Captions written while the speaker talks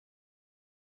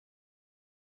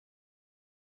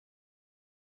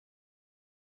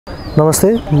नमस्ते,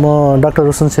 म डाक्टर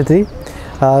रोशन छेत्री।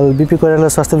 हाल बीपी कोइराला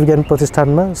स्वास्थ्य विज्ञान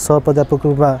प्रतिष्ठानमा सहप्राध्यापक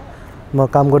रूपमा म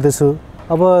काम गर्दैछु।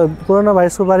 अब कोरोना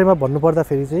भाइरसको बारेमा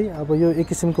भन्नुपर्दाखेरि चाहिँ अब यो एक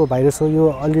किसिमको भाइरस हो। यो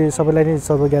अलि सबैलाई नै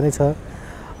सर्वज्ञानै छ।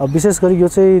 अब विशेष गरी यो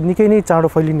चाहिँ निकै नै चाँडो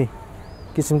फैलिने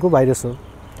किसिमको भाइरस हो।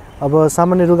 अब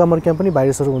सामान्य रुगामर्कीमा पनि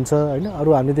भाइरसहरू हुन्छ हैन।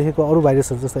 अरु हामीले देखेको अरु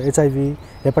भाइरसहरू जस्तो एचआईभी,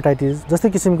 हेपाटाइटिस जस्तै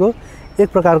किसिमको एक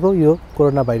प्रकारको यो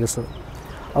कोरोना भाइरस हो।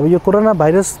 अब यो कोरोना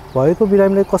भाइरस भएको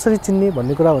बिरामीलाई कसरी चिन्ने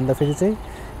भन्ने कुरा भन्दाखेरि चाहिँ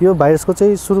यो भाइरसको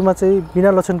चाहिँ सुरुमा चाहिँ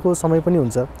बिना लक्षणको समय पनि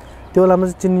हुन्छ। त्यो बेलामा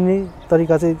चाहिँ चिन्ने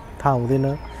तरिका चाहिँ थाहा हुँदैन।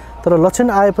 तर लक्षण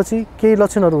आएपछि केही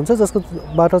लक्षणहरू हुन्छ जसको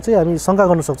बाट चाहिँ हामी शंका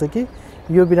गर्न सक्छौं कि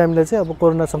यो बिरामीलाई चाहिँ अब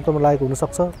कोरोना संक्रमण लागेको हुन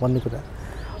सक्छ भन्ने कुरा।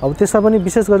 अब त्यसमा पनि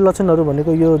विशेष गरी लक्षणहरू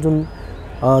भनेको यो जुन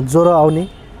ज्वरो आउने,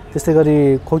 त्यस्तै गरी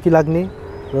खोकी लाग्ने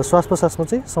र श्वास प्रश्वासमा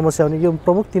चाहिँ समस्या आउने, यो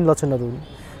प्रमुख 3 लक्षणहरू हुन्।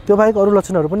 त्यो बाहेक अरु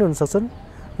लक्षणहरू पनि हुन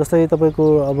सक्छन्। जस्तै तपाईको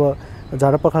अब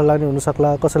झाडा पखाला लाग्ने हुन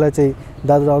सक्ला, कसैलाई चाहिँ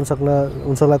दादरा आउन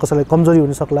सक्ला, कसैलाई कमजोरी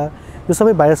हुन सक्ला। यो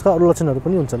सबै भाइरसका अरु लक्षणहरू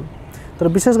पनि हुन्छन्। तर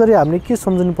विशेष गरी हामीले के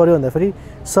सम्झनु पर्यो भन्दाखेरि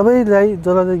सबैलाई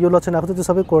जसलाई यो लक्षण आएको छ त्यो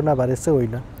सबै कोरोना भाइरस चाहिँ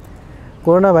होइन।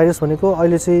 कोरोना भाइरस भनेको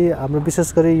अहिले चाहिँ हाम्रो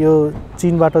विशेष गरी यो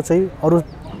चीनबाट चाहिँ अरु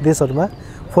देशहरुमा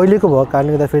फैलिएको भएको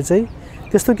कारणले गर्दाखेरि चाहिँ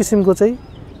त्यस्तो किसिमको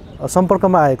चाहिँ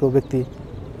सम्पर्कमा आएको व्यक्ति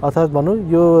अर्थात भनौं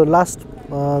यो लास्ट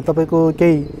तपाईको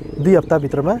केही 2 हप्ता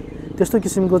भित्रमा त्यस्तो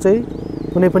किसिमको चाहिँ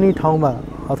कुनै पनि ठाउँमा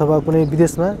अथवा कुनै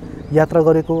विदेशमा यात्रा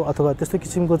गरेको अथवा त्यस्तो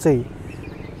किसिमको चाहिँ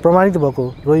प्रमाणित भएको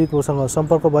रोगीकोसँग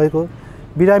सम्पर्क भएको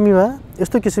बिरामीमा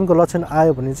यस्तो किसिमको लक्षण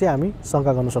आयो भने चाहिँ हामी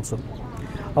शंका गर्न सक्छौं।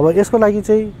 अब यसको लागि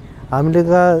चाहिँ हामीले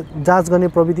जाँच गर्ने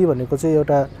प्रविधि भनेको चाहिँ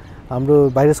एउटा हाम्रो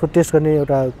भाइरसको टेस्ट गर्ने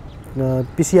एउटा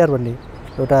पीसीआर भन्ने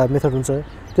एउटा मेथड हुन्छ।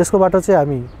 त्यसकोबाट चाहिँ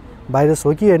हामी भाइरस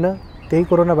हो कि हैन, त्यही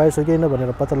कोरोना भाइरस हो कि हैन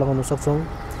भनेर पत्ता लगाउन सक्छौं।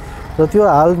 र त्यो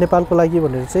हाल नेपालको लागि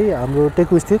भनेर चाहिँ हाम्रो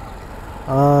टेकु स्थित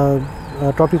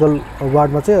ट्रपिकल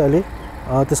वार्डमा चाहिँ अहिले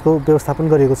त्यसको व्यवस्थापन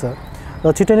गरेको छ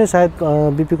र छिटै नै सायद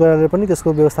बीपी कोइरालाले पनि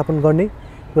त्यसको व्यवस्थापन गर्ने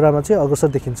कुरामा चाहिँ अग्रसर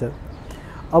देखिन्छ।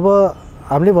 अब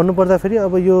हामीले भन्नु पर्दाखेरि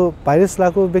अब यो भाइरस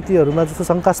लागेको व्यक्तिहरुमा जस्तो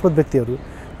शंकास्पद व्यक्तिहरु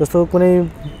जस्तो कुनै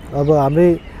अब हाम्रै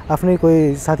आफ्नै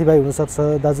कोही साथीभाइ हुन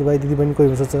सक्छ, दाजुभाइ दिदीबहिनी कोही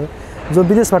हुन सक्छ जो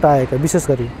विदेशबाट आएका विशेष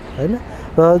गरी हैन,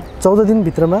 र 14 दिन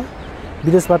भित्रमा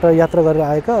विदेशबाट यात्रा गरेर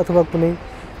आएका अथवा कुनै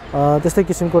त्यस्तै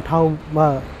किसिमको ठाउँमा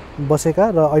बसेका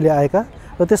र अहिले आएका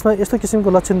र त्यसमा यस्तो किसिमको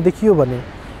लक्षण देखियो भने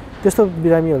त्यस्तो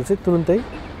बिरामीहरु चाहिँ तुरुन्तै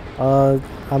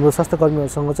हाम्रो स्वास्थ्य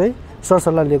कर्मीहरुसँग चाहिँ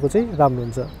सरसल्लाह लिएको चाहिँ राम्रो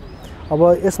हुन्छ। अब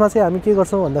यसमा चाहिँ हामी के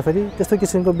गर्छौं भन्दाखेरि त्यस्तो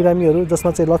किसिमको बिरामीहरु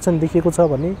जसमा चाहिँ लक्षण देखिएको छ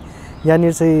भने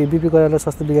यहाँनिर चाहिँ बीपी कोइराला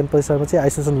स्वास्थ्य विज्ञान परिसरमा चाहिँ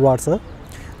आइसोलेसन वार्ड छ।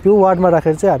 त्यो वार्डमा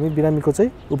राखेर चाहिँ हामी बिरामीको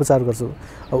चाहिँ उपचार गर्छौं।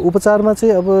 अब उपचारमा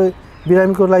चाहिँ अब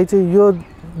बिरामीको लागि चाहिँ यो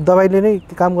दबाईले नै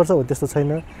काम गर्छ भने त्यस्तो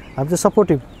छैन। हामी चाहिँ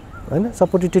सपोर्टिभ हैन,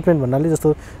 सपोर्टिभ ट्रिटमेन्ट भन्नाले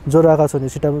जस्तो ज्वरो आएको छ भने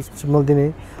सिटामोल दिने,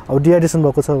 अब डिहाइड्रेसन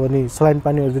भएको छ भने सलाइन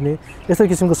पानीहरु दिने, यस्तो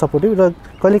किसिमको सपोर्टिभ र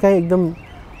कहिलेकाहीँ एकदम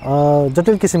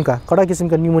जटिल किसिमका कडा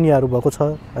किसिमका न्युमोनियाहरु भएको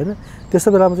छ हैन, त्यस्तो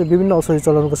बेलामा चाहिँ विभिन्न औषधि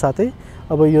चलाउनुको साथै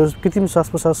अब यो कृत्रिम श्वास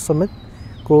प्रश्वास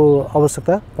समेतको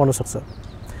आवश्यकता पर्न सक्छ।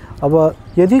 अब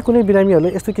यदि कुनै बिरामीहरुले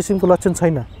यस्तो किसिमको लक्षण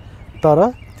छैन तर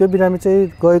त्यो बिरामी चाहिँ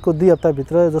गएको 2 हप्ता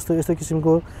भित्र जस्तो यस्तो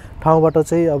किसिमको ठाउँबाट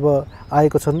चाहिँ अब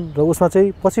आएको छन् र उसमा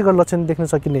चाहिँ पछि गएर लक्षण देख्न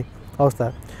सकिने अवस्था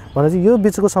भने चाहिँ यो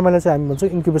बीचको समयलाई चाहिँ हामी भन्छौं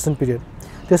इन्क्युबेसन पिरियड।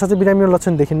 त्यसमा चाहिँ बिरामीमा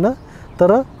लक्षण देखिन्न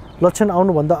तर लक्षण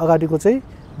आउनु भन्दा अगाडिको चाहिँ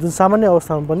जुन सामान्य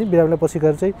अवस्थामा पनि बिरामीलाई पछि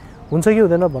गएर चाहिँ हुन्छ कि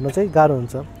हुँदैन भन्न चाहिँ गाह्रो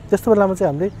हुन्छ। त्यस्तो बेलामा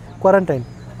चाहिँ हामीले क्वारेन्टाइन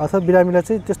अथवा बिरामीलाई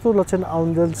चाहिँ त्यस्तो लक्षण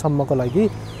आउन्जेलसम्मको लागि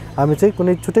हामी चाहिँ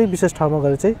कुनै छुट्टै विशेष ठाउँमा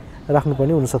गएर चाहिँ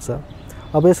राख्नुपर्ने हुन सक्छ।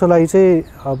 अब यसको लागि चाहिँ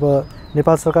अब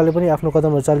नेपाल सरकारले पनि आफ्नो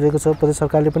कदमहरु चालिरहेको छ, प्रदेश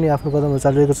सरकारले पनि आफ्नो कदमहरु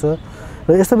चालिरहेको छ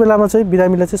र यस्तो बेलामा चाहिँ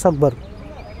बिरामीलाई चाहिँ सकभर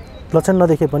लक्षण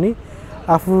नदेखे पनि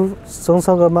आफू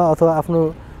सँगसँगमा अथवा आफ्नो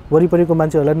वरिपरिको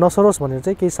मान्छेहरुलाई नसरोस् भनेर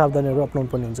चाहिँ केही सावधानीहरु अपनाउनु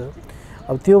पर्ने हुन्छ।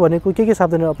 अब त्यो भनेको के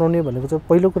सावधानीहरु अपनाउने भनेको चाहिँ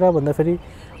पहिलो कुरा भन्दाखेरि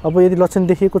अब यदि लक्षण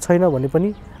देखिएको छैन भने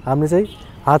पनि हामीले चाहिँ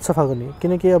हात सफा गर्ने,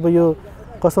 किनकि अब यो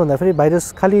कस्तो भन्दाखेरि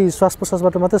भाइरस खाली श्वास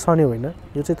प्रश्वासबाट मात्रै सर्ने होइन,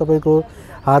 यो चाहिँ तपाईको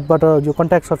हातबाट यो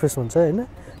कन्ट्याक्ट सर्फेस हुन्छ हैन,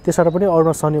 त्यसबाट पनि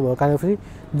अरूमा सर्ने भयो कारण फेरि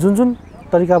जुन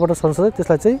तरिकाबाट सर्छ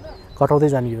त्यसलाई चाहिँ घटाउँदै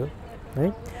जाने हो है।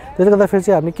 त्यसले गर्दाखेरि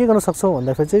चाहिँ हामीले के गर्न सक्छौं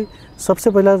भन्दाखेरि चाहिँ सबसे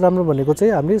पहिला राम्रो भनेको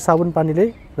चाहिँ हामीले साबुन पानीले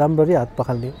राम्ररी हात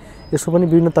पखाल्ने। यसको पनि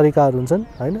विभिन्न तरिकाहरू हुन्छन्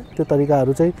हैन, त्यो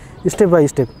तरिकाहरू चाहिँ स्टेप बाइ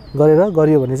स्टेप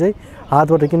गरियो भने चाहिँ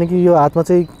हातबाट, किनकि यो हातमा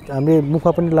चाहिँ हामीले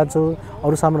मुखमा पनि लान्छौं,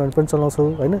 अरु सामानहरु पनि चलाउँछौं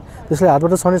हैन, त्यसले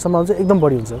हातबाट सर्ने सम्भावना चाहिँ एकदम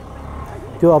बढी हुन्छ।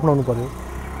 त्यो अपनाउनु पर्यो।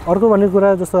 अर्को भन्ने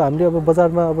कुरा जस्तो हामीले अब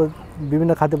बजारमा अब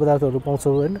विभिन्न खाद्य पदार्थहरु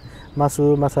पाउँछौं हैन, मासु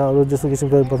माछाहरु जस्तो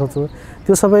किसिमको बनाउँछौं,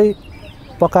 त्यो सबै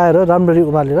पकाएर राम्ररी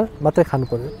उमालेर मात्रै खानु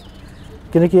पर्यो।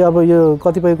 किनकि अब यो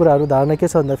कतिपय कुराहरु धारणा के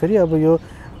छ भन्दाखेरि अब यो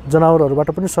जनावरहरुबाट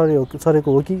पनि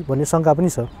सरेको हो कि भन्ने शंका पनि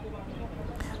छ।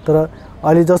 तर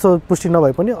अहिले जस्तो पुष्टि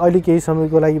नभए पनि अहिले केही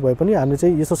समयको लागि भए पनि हामीले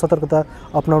चाहिँ यस्तो सतर्कता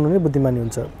अपनाउनु नै बुद्धिमानी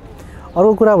हुन्छ।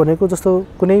 अर्को कुरा भनेको जस्तो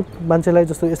कुनै मान्छेलाई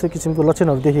जस्तो यस्तो किसिमको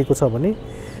लक्षणहरू देखिएको छ भने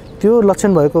त्यो लक्षण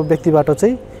भएको व्यक्तिबाट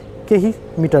चाहिँ केही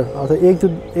मिटर अथवा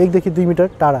 1 देखि 2 मिटर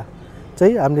टाढा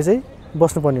चाहिँ हामीले चाहिँ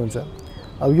बस्नुपर्ने हुन्छ।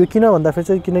 अब यो किन भन्दाखेरि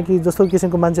चाहिँ किनकि जस्तो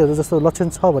किसिमको मान्छेहरू जस्तो लक्षण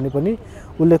छ भने पनि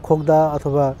उसले खोक्दा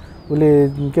अथवा उसले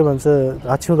के भन्छ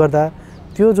हाछ्यु गर्दा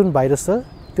त्यो जुन भाइरस छ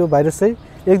त्यो भाइरस चाहिँ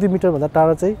 1-2 मिटरभन्दा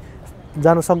टाढा चाहिँ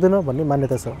जान सक्दैन भन्ने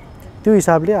मान्यता छ। त्यो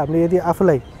हिसाबले हामीले यदि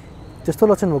आफूलाई त्यस्तो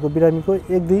लक्षण भएको बिरामीको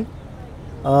 1-2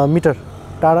 मिटर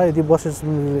टाढा यदि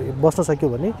बस्न सक्यो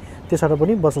भने त्यसबाट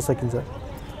पनि बस्न सकिन्छ।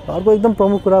 अर्को एकदम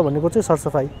प्रमुख कुरा भनेको चाहिँ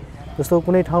सरसफाइ। जस्तो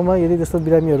कुनै ठाउँमा यदि त्यस्तो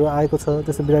बिरामीहरू आएको छ,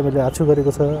 त्यस्तो बिरामीहरूले हाछ्यु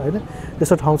गरेको छ हैन,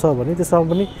 त्यस्तो ठाउँ छ भने त्यसमा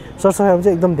पनि सरसफाइमा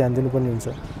चाहिँ एकदम ध्यान दिनुपर्ने हुन्छ।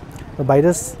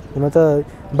 भाइरस हुन त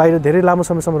बाहिर धेरै लामो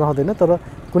समयसम्म रहँदैन, तर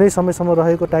कुनै समयसम्म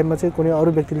रहेको टाइममा चाहिँ कुनै अरू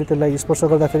व्यक्तिले त्यसलाई स्पर्श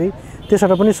गर्दाखेरि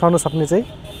त्यसबाट पनि सर्न सक्ने चाहिँ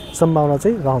सम्भावना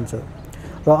चाहिँ रहन्छ।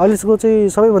 र अहिलेको चाहिँ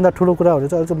सबैभन्दा ठुलो कुरा भने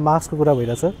चाहिँ अहिले चाहिँ मास्कको कुरा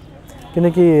भइरहेछ।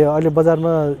 किनकि अहिले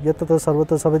बजारमा यता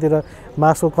सर्वत्र सबैतिर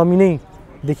मास्कको कमी नै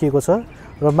देखिएको छ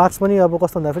र मास्क पनि अब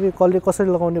कस्तो भन्दाखेरि कसरी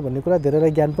लगाउने भन्ने कुरा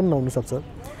धेरैलाई ज्ञान पनि नहुन सक्छ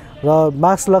र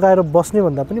मास्क लगाएर बस्ने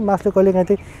भन्दा पनि मास्कले कहिलेकाहीँ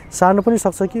चाहिँ सार्न पनि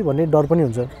सक्छ कि भन्ने डर पनि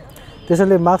हुन्छ।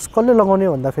 त्यसैले मास्क कसले लगाउने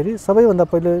भन्दाखेरि सबैभन्दा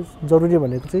पहिले जरुरी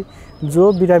भनेको चाहिँ जो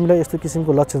बिरामीलाई यस्तो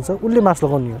किसिमको लक्षण छ उसले मास्क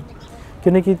लगाउने हो।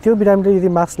 किनकि त्यो बिरामीले यदि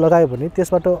मास्क लगायो भने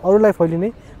त्यसबाट अरूलाई फैलिने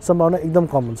सम्भावना एकदम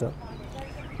कम हुन्छ।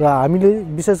 र हामीले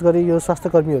विशेष गरी यो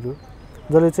स्वास्थ्यकर्मीहरू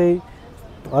जसले चाहिँ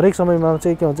हरेक समयमा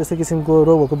चाहिँ के भन्छ यस्तो किसिमको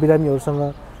रोग भएको बिरामीहरूसँग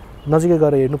नजिकै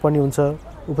गएर हेर्नुपर्ने हुन्छ,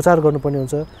 उपचार गर्नुपर्ने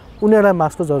हुन्छ, उनीहरूलाई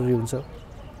मास्कको जरुरी हुन्छ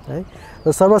है।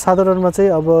 र सर्वसाधारणमा चाहिँ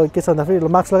अब के छ भन्दाखेरि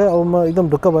मास्क लगाए अब म एकदम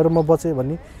ढुक्क भएर म बचेँ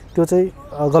भन्ने त्यो चाहिँ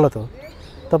गलत हो।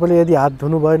 तपाईँले यदि हात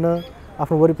धुनु भएन,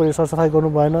 आफ्नो वरिपरि सरसफाइ गर्नु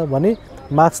भएन भने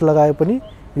मास्क लगाए पनि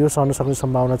यो सर्न सक्ने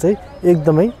सम्भावना चाहिँ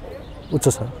एकदमै उच्च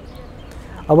छ।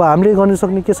 अब हामीले गर्न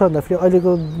सक्ने के छ भन्दाखेरि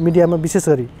अहिलेको मिडियामा विशेष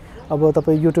गरी अब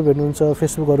तपाईँ युट्युब हेर्नुहुन्छ,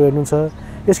 फेसबुकहरू हेर्नुहुन्छ,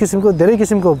 यस किसिमको धेरै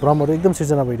किसिमको भ्रमहरू एकदम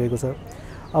सिर्जना भइरहेको छ।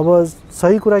 अब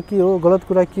सही कुरा के हो, गलत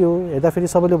कुरा के हो हेर्दाखेरि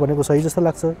सबैले भनेको सही जस्तो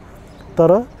लाग्छ,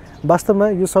 तर वास्तवमा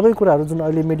यो सबै कुराहरू जुन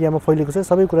अहिले मिडियामा फैलिएको छ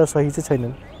सबै कुरा सही चाहिँ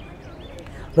छैनन्।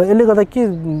 र यसले गर्दा के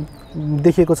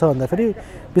देखिएको छ भन्दाखेरि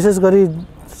विशेष गरी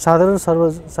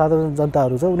सर्वसाधारण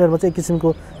जनताहरू छ उनीहरूमा चाहिँ एक किसिमको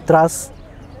त्रास,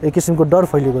 एक किसिमको डर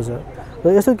फैलिएको छ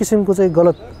र यस्तो किसिमको चाहिँ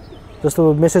गलत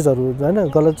जस्तो मेसेजहरू हैन,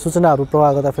 गलत सूचनाहरू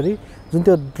प्रवाह गर्दाखेरि जुन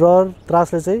त्यो डर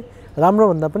त्रासले चाहिँ राम्रो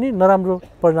भन्दा पनि नराम्रो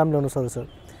परिणाम ल्याउन सक्छ।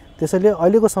 त्यसैले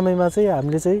अहिलेको समयमा चाहिँ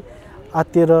हामीले चाहिँ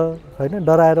आत्तिएर हैन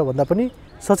डराएर भन्दा पनि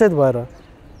सचेत भएर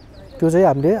त्यो चाहिँ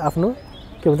हामीले आफ्नो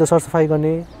के भन्छ सरसफाइ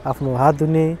गर्ने, आफ्नो हात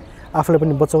धुने, आफूलाई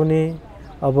पनि बचाउने।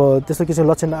 अब त्यस्तो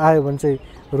किसिमको लक्षण आयो भने चाहिँ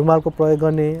रुमालको प्रयोग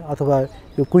गर्ने अथवा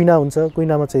यो कुइना हुन्छ,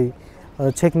 कुइनामा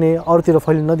चाहिँ छेक्ने, अरूतिर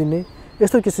फैलिन नदिने,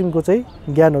 यस्तो किसिमको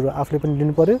चाहिँ ज्ञानहरू आफूले पनि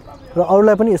दिनु पर्यो र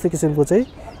अरूलाई पनि यस्तो किसिमको चाहिँ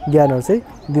ज्ञानहरू चाहिँ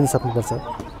दिन सक्नुपर्छ।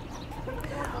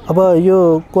 अब यो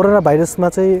कोरोना भाइरसमा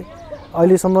चाहिँ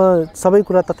अहिलेसम्म सबै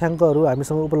कुरा तथ्याङ्कहरू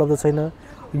हामीसँग उपलब्ध छैन।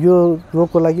 यो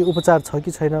रोगको लागि उपचार छ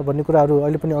कि छैन भन्ने कुराहरू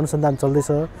अहिले पनि अनुसन्धान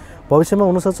चल्दैछ। भविष्यमा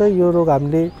हुनसक्छ यो रोग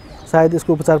हामीले सायद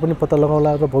यसको उपचार पनि पत्ता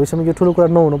लगाउला र भविष्यमा यो ठुलो कुरा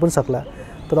नहुन पनि सक्ला।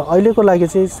 तर अहिलेको लागि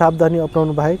चाहिँ सावधानी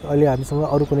अपनाउनु बाहेक अहिले हामीसँग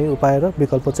अरू कुनै उपाय र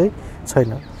विकल्प चाहिँ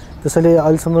छैन। त्यसैले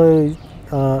अहिलेसम्म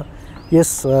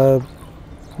यस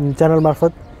च्यानल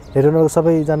मार्फत हेर्न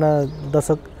सबैजना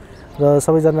दर्शक र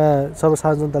सबैजना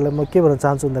सर्वसाधारण जनतालाई म के भन्न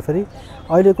चाहन्छु भन्दाखेरि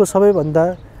अहिलेको सबैभन्दा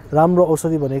राम्रो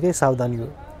औषधि भनेकै सावधानी हो।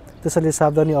 त्यसैले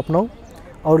सावधानी अपनाऊ,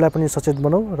 अरूलाई पनि सचेत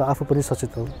बनाऊ र आफू पनि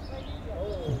सचेत हौ।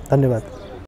 धन्यवाद।